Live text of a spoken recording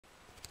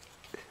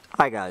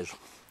Hi guys,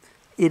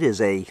 it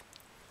is a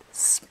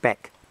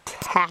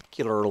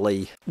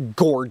spectacularly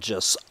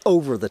gorgeous,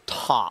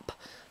 over-the-top,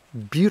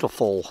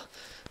 beautiful,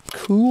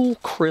 cool,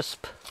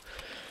 crisp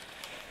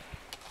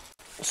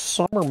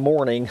summer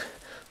morning,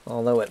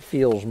 although it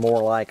feels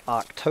more like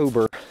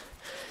October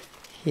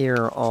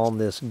here on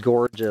this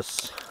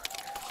gorgeous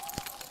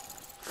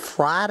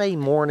Friday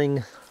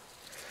morning,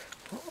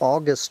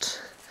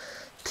 August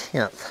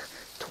 10th,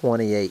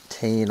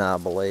 2018, I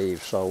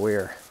believe. So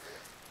we're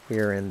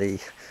here in the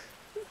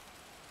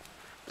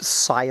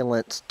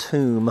silent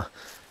tomb,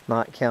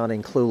 not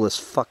counting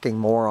clueless fucking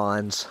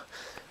morons,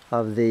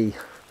 of the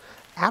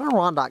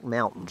Adirondack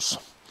Mountains,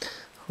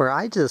 where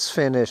I just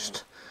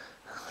finished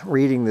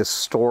reading this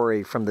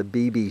story from the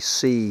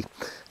BBC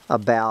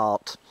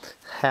about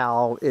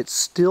how it's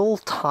still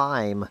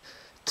time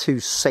to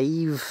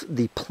save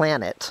the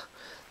planet,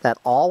 that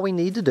all we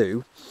need to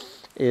do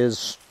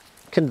is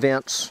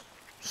convince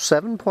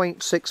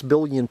 7.6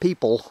 billion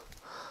people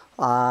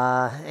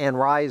and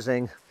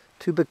rising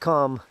to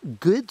become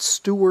good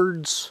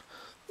stewards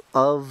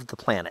of the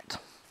planet.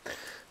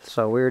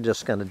 So we're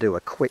just going to do a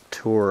quick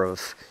tour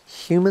of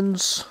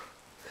humans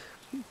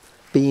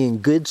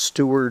being good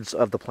stewards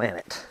of the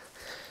planet.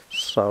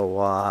 So,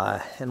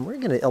 and we're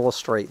going to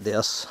illustrate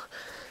this,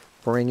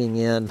 bringing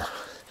in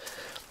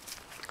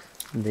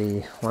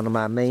one of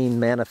my main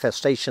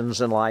manifestations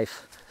in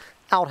life,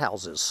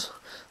 outhouses.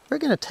 We're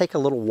going to take a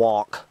little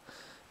walk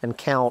and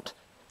count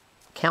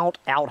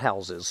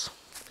outhouses.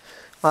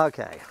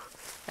 Okay.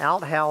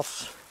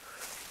 Outhouse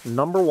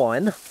number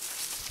 1.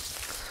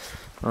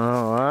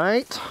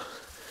 Alright.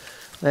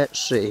 Let's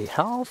see.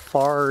 How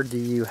far do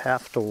you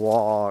have to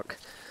walk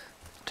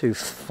to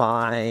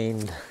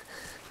find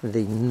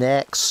the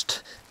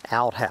next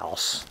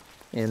outhouse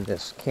in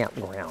this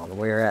campground?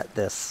 We're at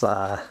this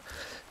at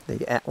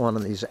one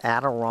of these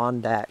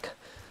Adirondack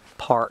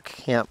Park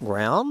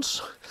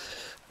campgrounds.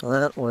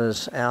 That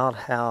was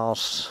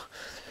outhouse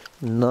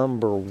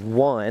number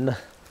 1.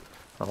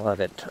 I love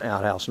it.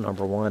 Outhouse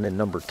number 1 and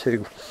number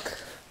 2.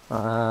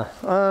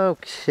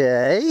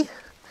 Okay.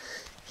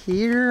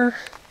 Here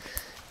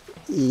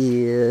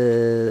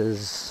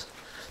is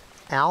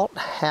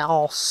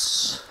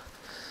outhouse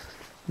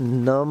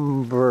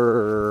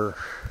number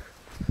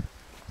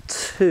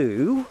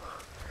 2.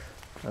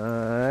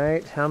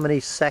 Alright. How many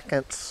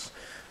seconds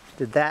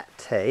did that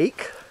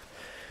take?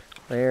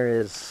 There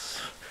is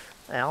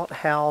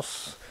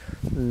outhouse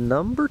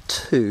number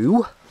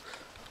 2.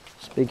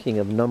 Speaking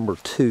of number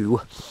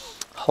 2,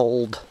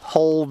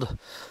 hold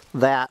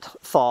that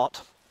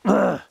thought.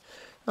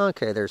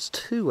 Okay, there's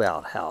 2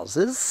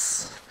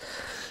 outhouses.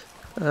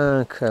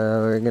 Okay,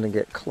 we're gonna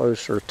get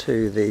closer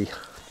to the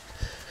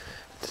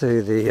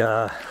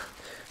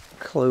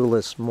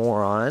clueless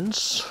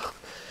morons.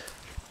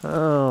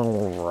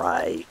 All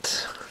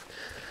right,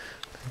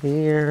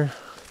 here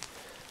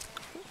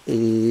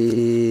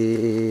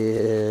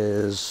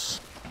is.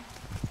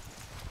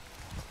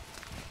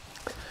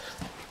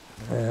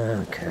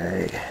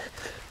 Okay,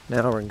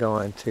 now we're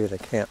going to the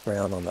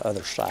campground on the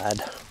other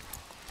side.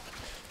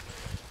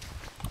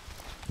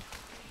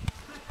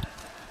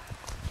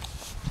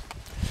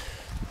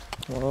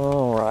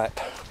 All right,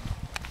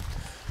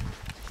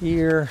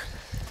 here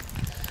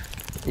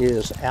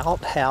is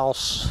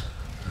outhouse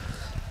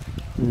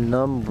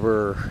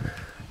number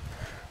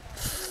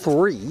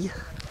 3.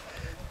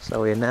 So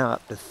we're now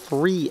up to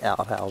 3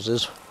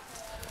 outhouses.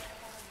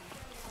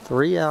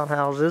 3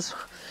 outhouses.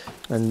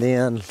 And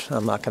then,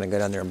 I'm not going to go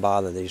down there and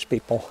bother these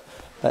people,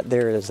 but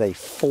there is a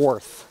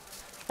 4th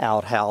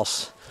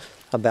outhouse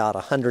about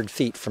 100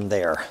 feet from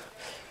there.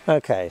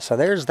 Okay, so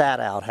there's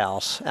that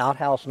outhouse,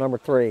 outhouse number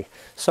 3.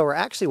 So we're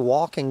actually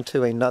walking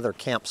to another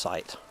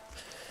campsite.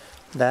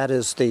 That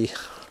is the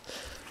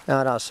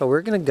outhouse. So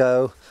we're going to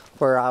go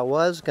where I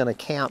was going to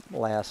camp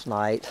last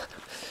night.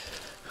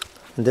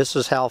 And this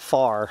is how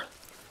far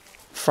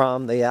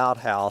from the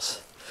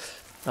outhouse.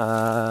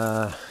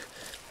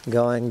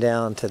 Going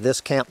down to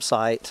this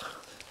campsite.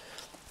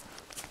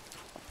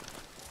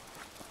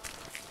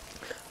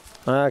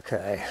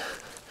 Okay,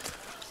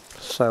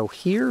 so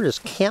here is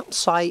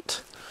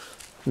campsite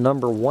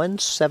number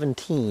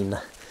 117.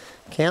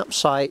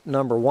 Campsite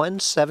number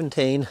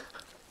 117.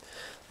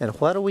 And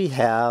what do we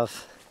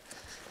have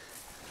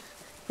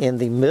in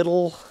the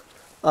middle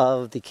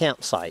of the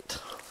campsite?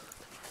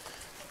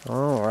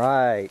 All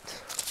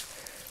right,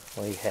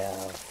 we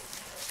have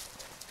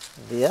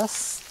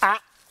this.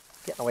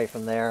 Getting away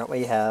from there.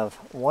 We have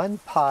 1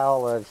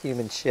 pile of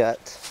human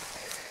shit.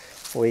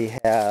 We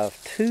have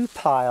 2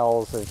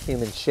 piles of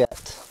human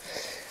shit.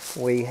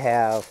 We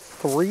have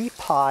 3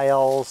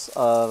 piles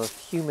of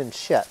human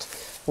shit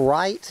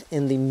right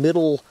in the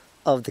middle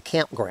of the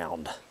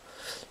campground.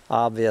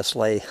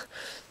 Obviously,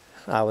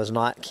 I was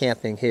not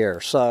camping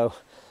here. So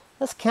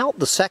let's count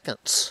the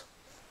seconds.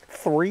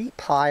 3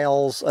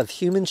 piles of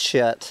human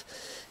shit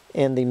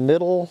in the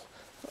middle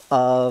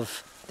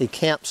of the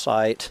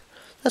campsite.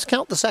 Let's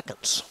count the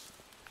seconds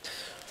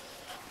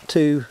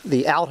to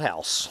the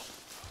outhouse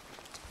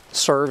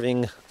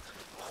serving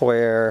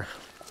where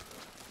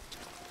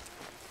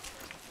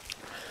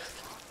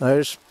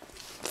Those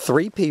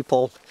 3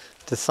 people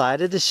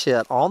decided to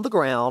shit on the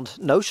ground,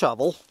 no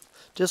shovel,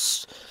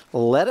 just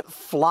let it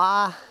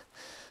fly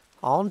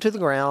onto the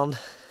ground.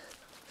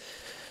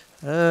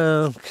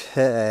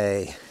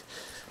 Okay,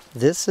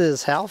 this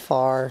is how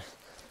far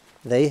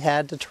they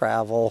had to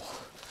travel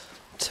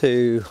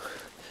to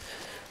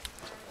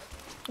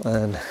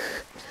an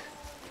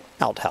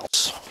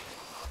outhouse.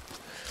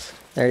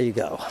 There you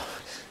go.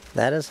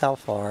 That is how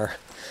far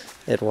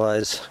it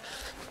was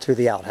to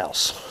the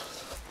outhouse.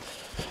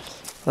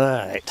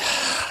 Alright,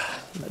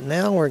 but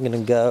now we're going to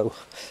go,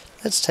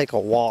 let's take a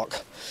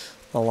walk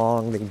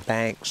along the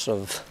banks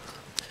of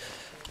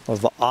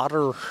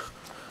Otter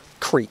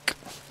Creek.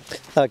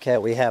 Okay,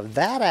 we have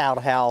that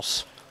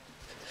outhouse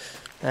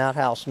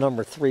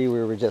number 3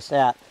 we were just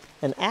at,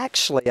 and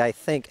actually I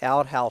think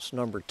outhouse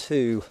number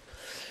 2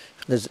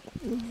 is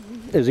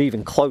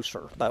even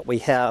closer, but we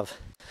have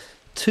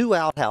 2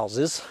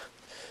 outhouses,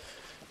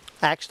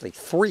 actually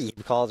 3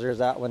 because there's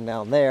that one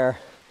down there.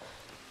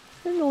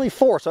 There's only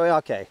 4, so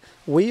okay.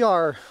 We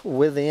are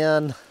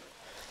within,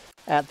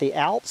 at the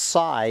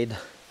outside,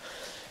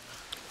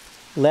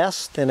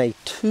 less than a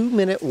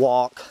 2-minute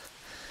walk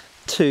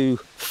to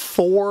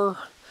 4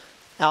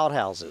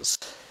 outhouses.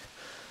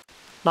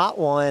 Not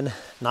 1,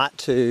 not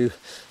 2,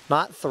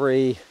 not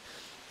 3,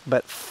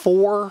 but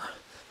 4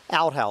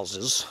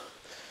 outhouses.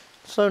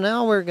 So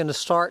now we're going to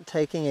start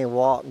taking a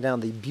walk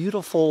down the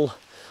beautiful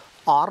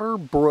Otter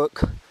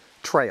Brook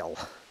Trail.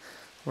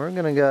 We're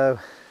going to go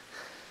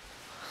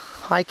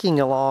hiking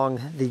along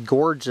the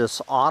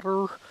gorgeous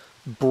Otter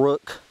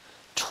Brook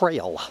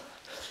Trail.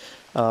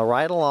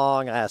 Right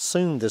along, I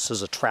assume this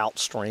is a trout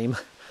stream.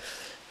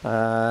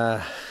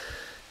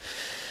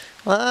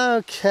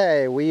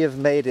 Okay, we have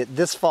made it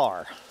this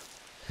far.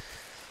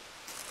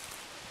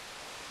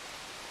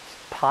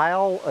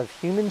 Pile of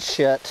human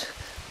shit,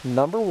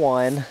 number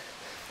 1,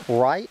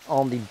 right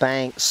on the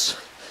banks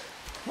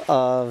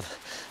of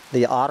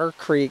the Otter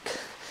Creek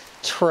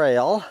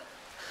Trail.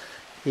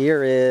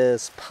 Here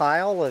is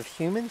pile of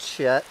human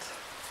shit,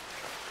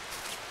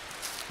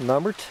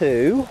 number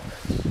 2.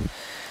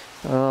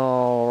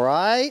 All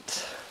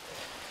right,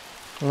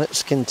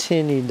 let's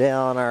continue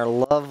down our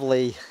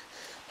lovely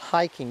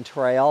hiking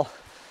trail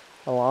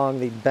along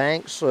the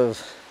banks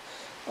of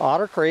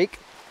Otter Creek.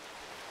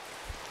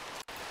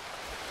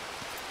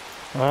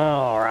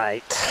 All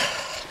right,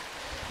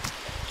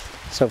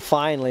 so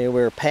finally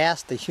we're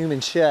past the human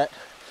shit,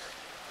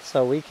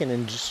 so we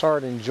can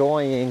start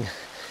enjoying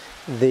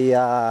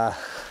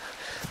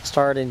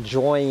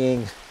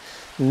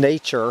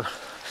nature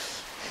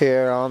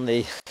here on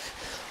the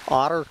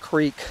Otter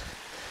Creek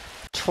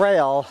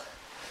Trail.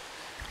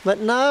 But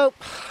nope,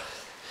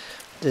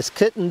 just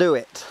couldn't do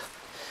it.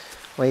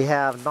 We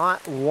have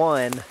not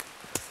 1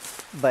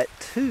 but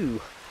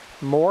 2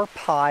 more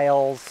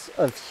piles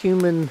of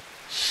human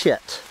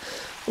shit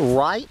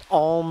right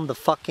on the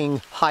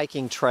fucking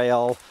hiking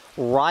trail,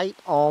 right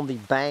on the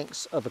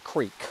banks of a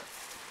creek.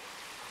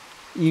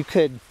 You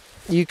could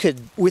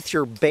with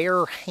your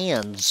bare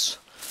hands,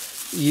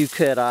 you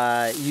could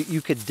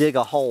dig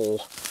a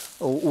hole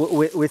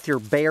with your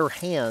bare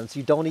hands.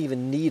 You don't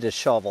even need a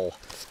shovel.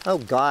 Oh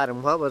God,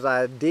 and what was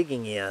I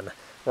digging in?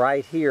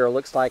 Right here,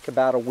 looks like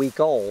about a week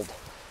old.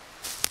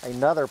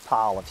 Another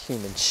pile of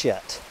human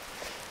shit.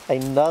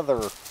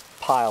 Another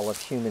pile of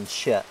human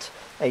shit.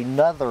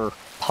 Another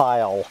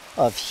pile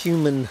of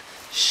human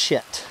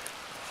shit.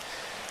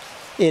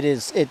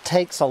 It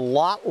takes a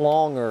lot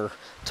longer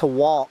to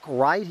walk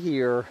right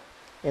here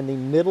in the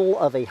middle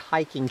of a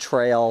hiking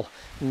trail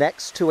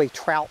next to a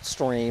trout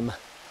stream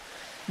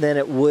than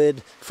it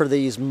would for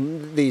these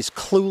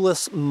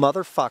clueless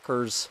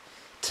motherfuckers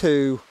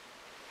to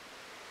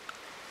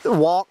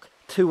walk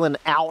to an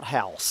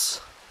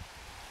outhouse.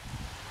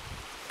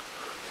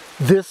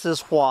 This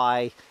is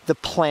why the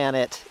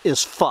planet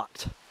is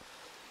fucked.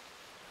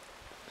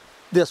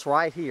 This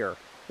right here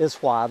is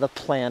why the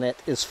planet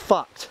is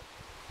fucked.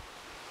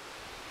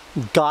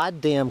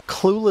 Goddamn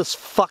clueless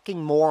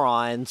fucking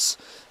morons.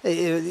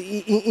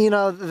 You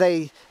know,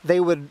 they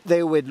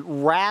would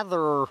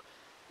rather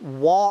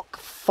walk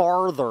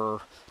farther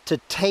to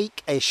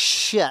take a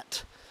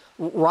shit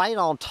right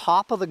on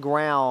top of the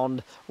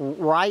ground,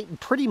 right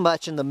pretty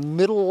much in the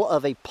middle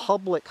of a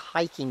public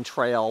hiking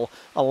trail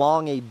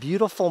along a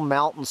beautiful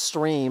mountain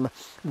stream,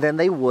 than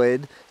they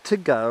would to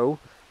go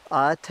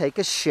take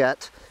a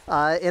shit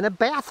in a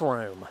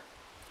bathroom.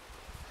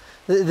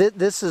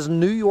 This is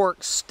New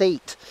York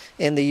State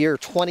in the year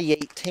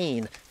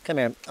 2018. Come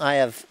here. I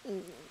have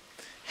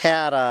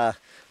had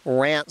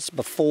rants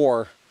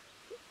before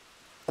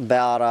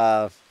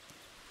about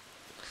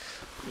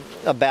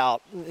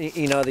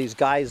you know, these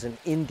guys in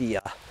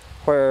India,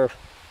 where,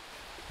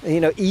 you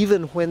know,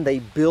 even when they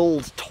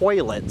build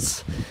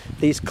toilets,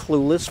 these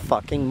clueless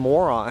fucking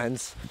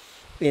morons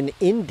in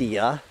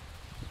India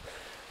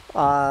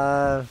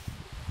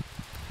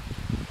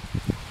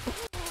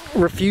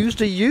refuse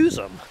to use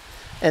them.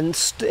 And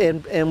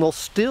will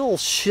still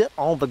shit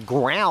on the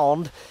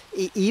ground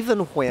even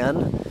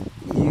when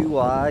you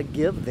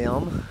give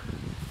them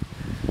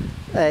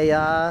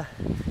a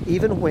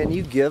even when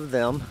you give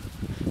them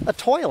a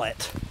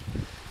toilet.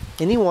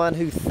 Anyone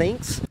who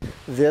thinks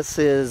this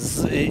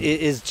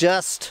is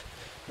just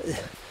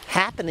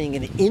happening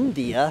in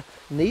India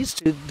needs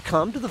to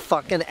come to the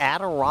fucking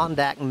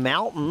Adirondack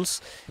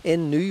Mountains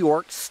in New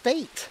York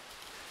State.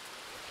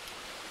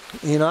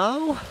 You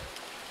know?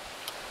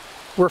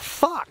 We're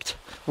fucked.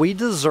 We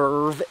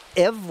deserve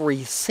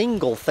every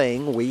single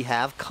thing we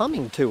have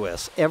coming to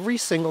us. Every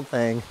single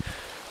thing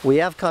we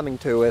have coming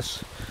to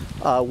us,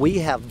 we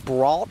have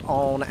brought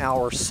on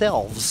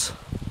ourselves.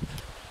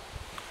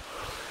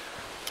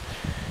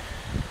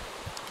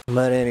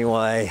 But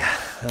anyway,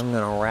 I'm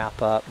going to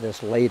wrap up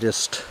this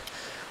latest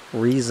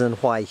reason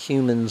why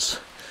humans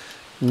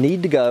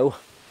need to go.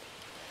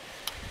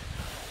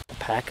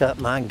 Pack up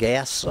my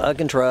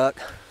gas-sucking truck.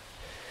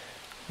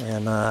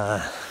 And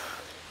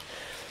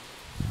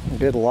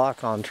good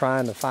luck on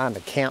trying to find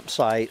a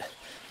campsite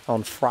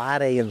on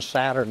Friday and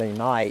Saturday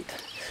night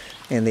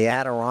in the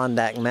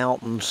Adirondack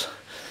Mountains.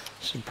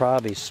 Should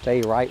probably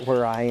stay right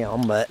where I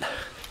am, but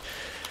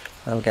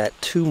I've got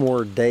 2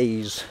 more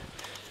days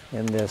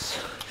in this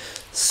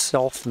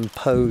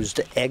self-imposed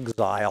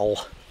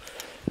exile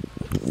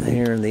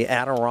here in the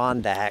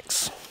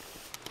Adirondacks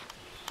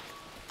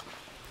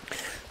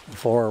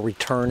before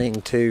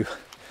returning to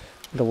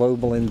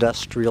global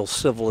industrial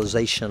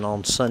civilization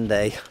on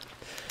Sunday.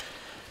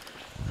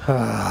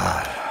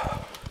 Bye,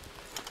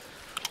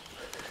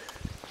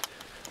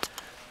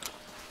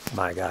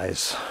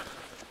 guys.